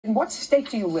In what state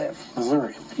do you live?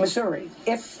 Missouri. Missouri.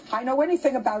 If I know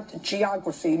anything about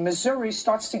geography, Missouri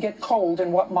starts to get cold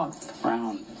in what month?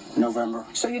 Around November.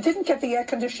 So you didn't get the air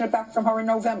conditioner back from her in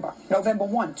November. November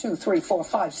 1, 2, 3, 4,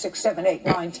 5, 6, 7, 8,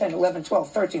 9, 10, 11, 12,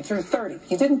 13 through 30.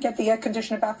 You didn't get the air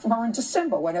conditioner back from her in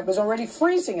December when it was already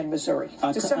freezing in Missouri.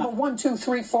 December 1, 2,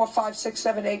 3, 4, 5, 6,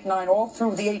 7, 8, 9, all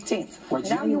through the 18th. Well,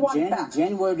 now you want it back.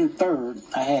 January the 3rd,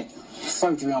 I had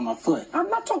surgery on my foot. I'm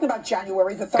not talking about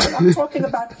January the 3rd. I'm talking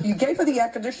about you gave her the air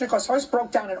conditioner because hers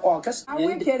broke down in August. Now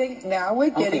we're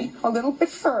getting a little bit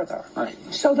further. Right.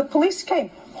 So the police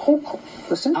came.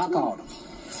 Listen to me. I called them.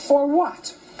 For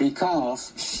what?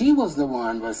 Because she was the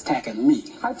one who was attacking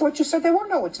me. I thought you said there were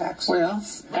no attacks. Well,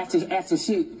 after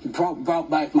she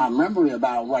brought back my memory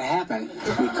about what happened,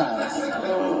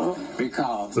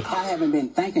 because I haven't been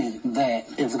thinking that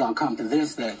it was going to come to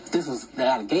this, that this was the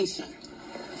allegation.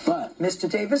 But Mr.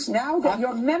 Davis, now that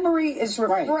your memory is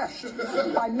refreshed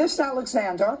by Miss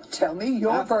Alexander, tell me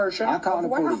your version. I called the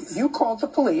police. Happened. You called the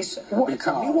police. Tell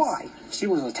me why. She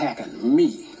was attacking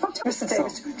me. Mr.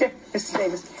 Davis, Mr.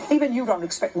 Davis, even you don't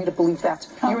expect me to believe that.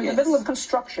 You're in the middle of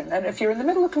construction, and if you're in the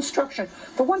middle of construction,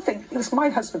 the one thing is my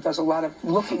husband does a lot of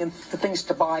looking into things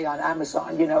to buy on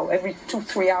Amazon. You know, every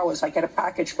 2-3 hours I get a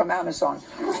package from Amazon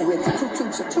with 2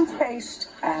 tubes of toothpaste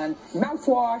and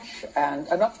mouthwash and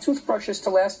enough toothbrushes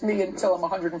to last me until I'm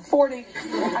 140.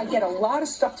 I get a lot of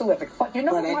stuff delivered. But you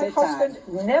know what my husband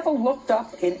never looked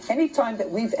up in any time that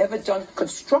we've ever done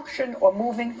construction or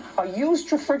moving a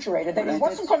used refrigerator that he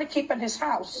wasn't going to keep in his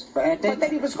house, but that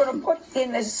he was going to put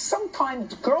in his sometime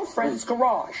girlfriend's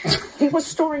garage. He was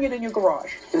storing it in your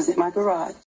garage. It was in my garage.